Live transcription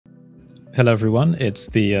Hello everyone, it's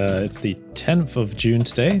the 10th of June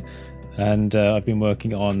today, and I've been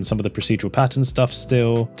working on some of the procedural pattern stuff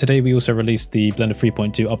still. Today we also released the Blender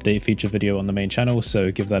 3.2 update feature video on the main channel,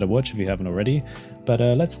 so give that a watch if you haven't already. But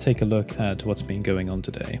let's take a look at what's been going on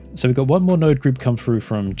today. So we got one more node group come through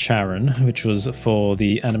from Charon, which was for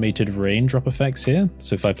the animated raindrop effects here.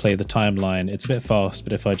 So if I play the timeline, it's a bit fast,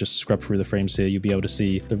 but if I just scrub through the frames here, you'll be able to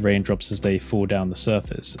see the raindrops as they fall down the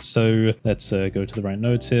surface. So let's go to the right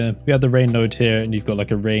nodes here. We have the rain node here, and you've got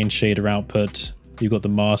like a rain shader output. You've got the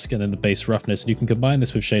mask and then the base roughness, and you can combine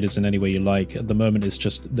this with shaders in any way you like. At the moment it's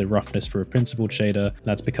just the roughness for a principled shader,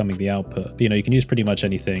 that's becoming the output. But, you can use pretty much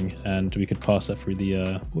anything, and we could pass that through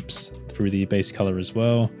the through the base color as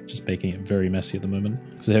well, just making it very messy at the moment.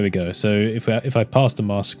 So here we go. So if I pass the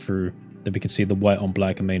mask through, then we can see the white on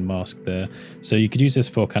black and main mask there. So you could use this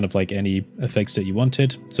for kind of like any effects that you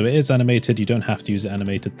wanted. So it is animated, you don't have to use it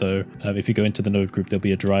animated though. If you go into the node group, there'll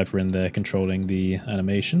be a driver in there controlling the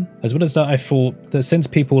animation. As well as that, I thought that since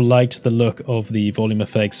people liked the look of the volume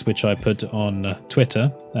effects, which I put on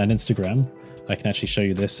Twitter and Instagram, I can actually show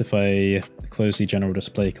you this if I close the general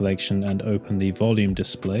display collection and open the volume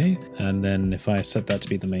display. And then if I set that to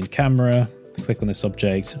be the main camera, click on this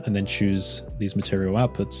object and then choose these material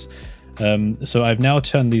outputs. So I've now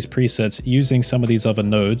turned these presets using some of these other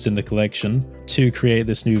nodes in the collection to create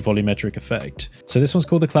this new volumetric effect. So this one's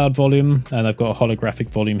called the cloud volume, and I've got a holographic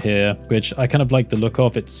volume here, which I kind of like the look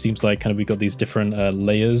of. It seems like kind of we got these different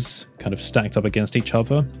layers kind of stacked up against each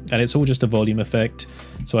other, and it's all just a volume effect.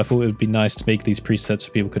 So I thought it would be nice to make these presets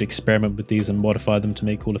so people could experiment with these and modify them to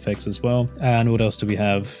make cool effects as well. And what else do we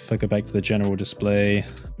have? If I go back to the general display,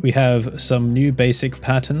 we have some new basic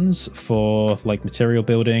patterns for like material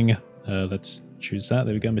building. Let's choose that.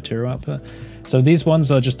 There we go, material output. So these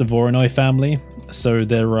ones are just the Voronoi family. So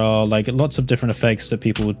there are like lots of different effects that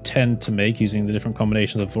people tend to make using the different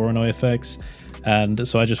combinations of Voronoi effects. And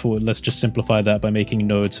so I just thought, let's just simplify that by making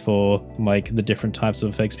nodes for like the different types of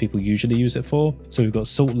effects people usually use it for. So we've got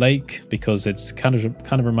Salt Lake, because it's kind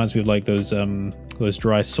of reminds me of like those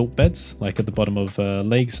dry salt beds, like at the bottom of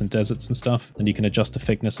lakes and deserts and stuff. And you can adjust the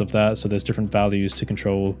thickness of that. So there's different values to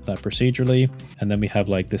control that procedurally. And then we have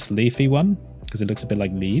like this leafy one, because it looks a bit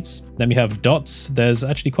like leaves. Then we have dots. There's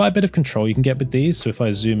actually quite a bit of control you can get with these. So if I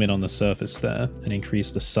zoom in on the surface there and increase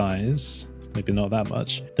the size, maybe not that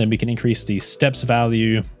much, then we can increase the steps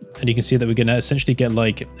value, and you can see that we're going to essentially get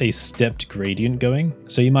like a stepped gradient going.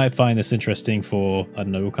 So you might find this interesting for, I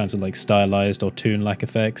don't know, all kinds of like stylized or toon-like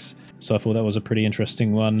effects. So I thought that was a pretty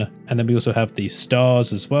interesting one. And then we also have the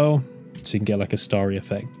stars as well, so you can get like a starry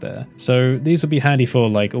effect there. So these will be handy for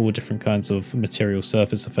like all different kinds of material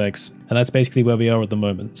surface effects. And that's basically where we are at the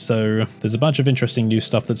moment. So there's a bunch of interesting new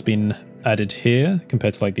stuff that's been added here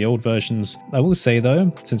compared to like the old versions. I will say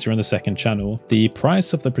though, since you're on the second channel, the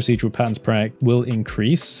price of the procedural patterns pack will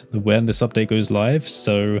increase when this update goes live.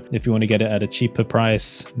 So if you want to get it at a cheaper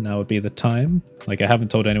price, now would be the time. Like I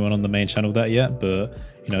haven't told anyone on the main channel that yet, but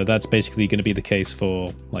that's basically going to be the case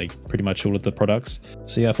for like pretty much all of the products.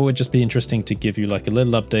 So yeah, I thought it'd just be interesting to give you like a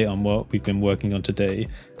little update on what we've been working on today.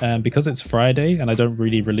 And because it's Friday and I don't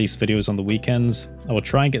really release videos on the weekends, I will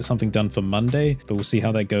try and get something done for Monday, but we'll see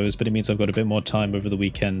how that goes. But it means I've got a bit more time over the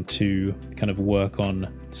weekend to kind of work on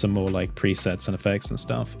some more like presets and effects and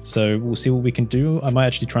stuff. So we'll see what we can do. I might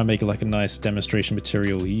actually try and make like a nice demonstration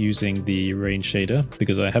material using the rain shader,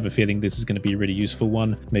 because I have a feeling this is going to be a really useful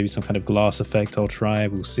one. Maybe some kind of glass effect I'll try.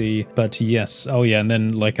 We'll see. But yes, oh yeah, and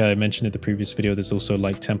then like I mentioned in the previous video, there's also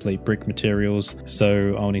like template brick materials,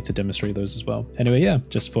 so I'll need to demonstrate those as well. Anyway, yeah,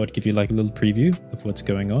 just thought I'd give you like a little preview of what's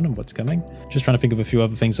going on and what's coming. Just trying to think of a few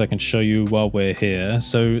other things I can show you while we're here.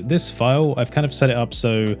 So this file, I've kind of set it up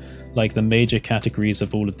so like the major categories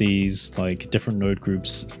of all of these like different node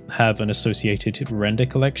groups have an associated render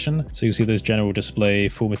collection. So you'll see there's general display,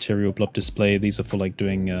 full material, blob display. These are for like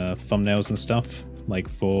doing thumbnails and stuff, like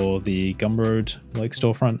for the Gumroad like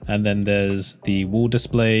storefront. And then there's the wall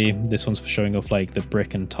display. This one's for showing off like the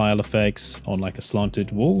brick and tile effects on like a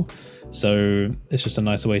slanted wall. So it's just a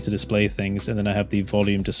nicer way to display things. And then I have the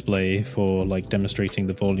volume display for like demonstrating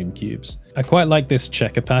the volume cubes. I quite like this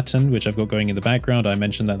checker pattern, which I've got going in the background. I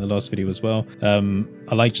mentioned that in the last video as well.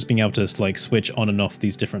 I like just being able to like switch on and off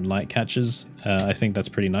these different light catchers. I think that's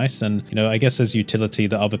pretty nice. And I guess as utility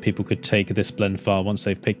that other people could take this blend file once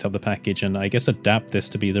they've picked up the package and I guess adapt adapt this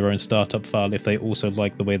to be their own startup file if they also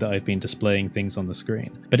like the way that I've been displaying things on the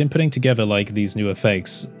screen. But in putting together like these new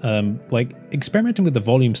effects, like experimenting with the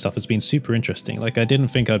volume stuff has been super interesting. Like I didn't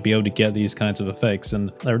think I'd be able to get these kinds of effects,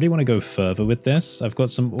 and I really want to go further with this. I've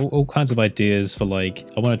got some all kinds of ideas for, like,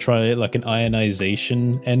 I want to try like an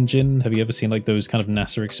ionization engine. Have you ever seen like those kind of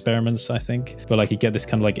NASA experiments, I think, where like you get this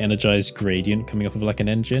kind of like energized gradient coming off of like an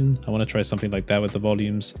engine? I want to try something like that with the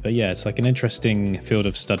volumes. But yeah, it's like an interesting field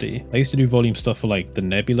of study. I used to do volume stuff for like the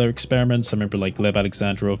nebula experiments. I remember like Gleb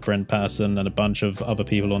Alexandrov, Brent Patterson, and a bunch of other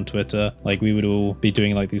people on Twitter. Like we would all be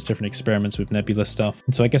doing like these different experiments with nebula stuff.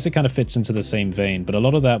 And so I guess it kind of fits into the same vein, but a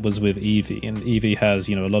lot of that was with Eevee, and Eevee has,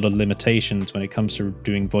 you know, a lot of limitations when it comes to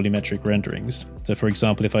doing volumetric renderings. So for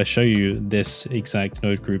example, if I show you this exact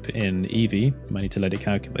node group in Eevee, I might need to let it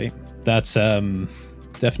calculate. That's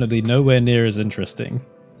definitely nowhere near as interesting.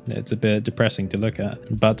 It's a bit depressing to look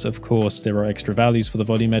at, but of course there are extra values for the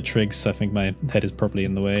volumetrics. I think my head is probably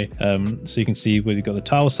in the way. So you can see where we've got the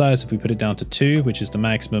tile size. If we put it down to 2, which is the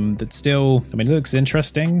maximum, that's still, I mean, it looks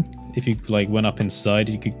interesting. If you like went up inside,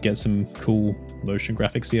 you could get some cool motion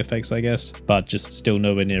graphicsy effects, I guess, but just still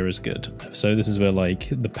nowhere near as good. So this is where like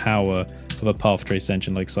the power of a path trace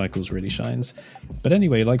engine like Cycles really shines. But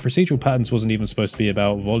anyway, like Procedural Patterns wasn't even supposed to be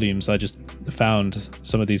about volumes. I just found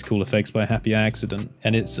some of these cool effects by happy accident,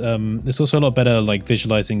 and it's also a lot better like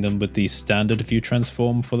visualizing them with the standard view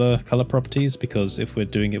transform for the color properties, because if we're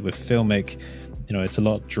doing it with Filmic, you know, it's a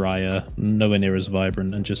lot drier, nowhere near as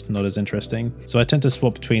vibrant, and just not as interesting. So I tend to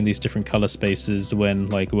swap between these different color spaces when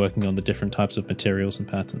like working on the different types of materials and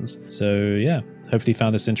patterns. So yeah, hopefully you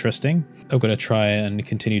found this interesting. I'm going to try and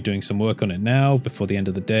continue doing some work on it now before the end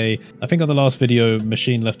of the day. I think on the last video,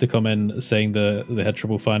 Machine left a comment saying that they had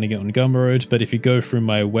trouble finding it on Gumroad, but if you go through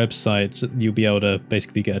my website, you'll be able to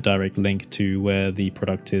basically get a direct link to where the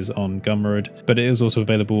product is on Gumroad, but it is also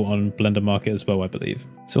available on Blender Market as well, I believe.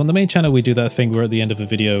 So on the main channel, we do that thing where at the end of a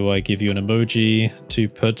video, I give you an emoji to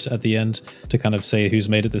put at the end to kind of say who's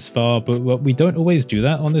made it this far, but we don't always do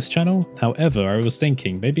that on this channel. However, I was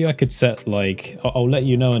thinking maybe I could set like, I'll let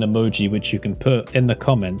you know an emoji which you can put in the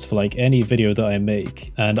comments for like any video that I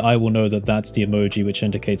make, and I will know that that's the emoji which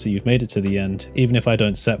indicates that you've made it to the end, even if I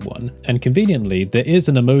don't set one. And conveniently, there is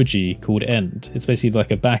an emoji called end. It's basically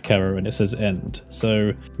like a back arrow and it says end.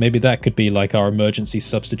 So maybe that could be like our emergency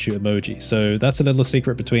substitute emoji. So that's a little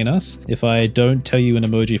secret between us. If I don't tell you an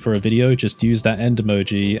emoji for a video, just use that end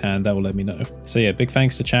emoji and that will let me know. So yeah, big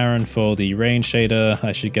thanks to Charon for the rain shader.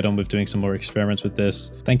 I should get on with doing some more experiments with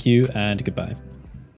this. Thank you and goodbye.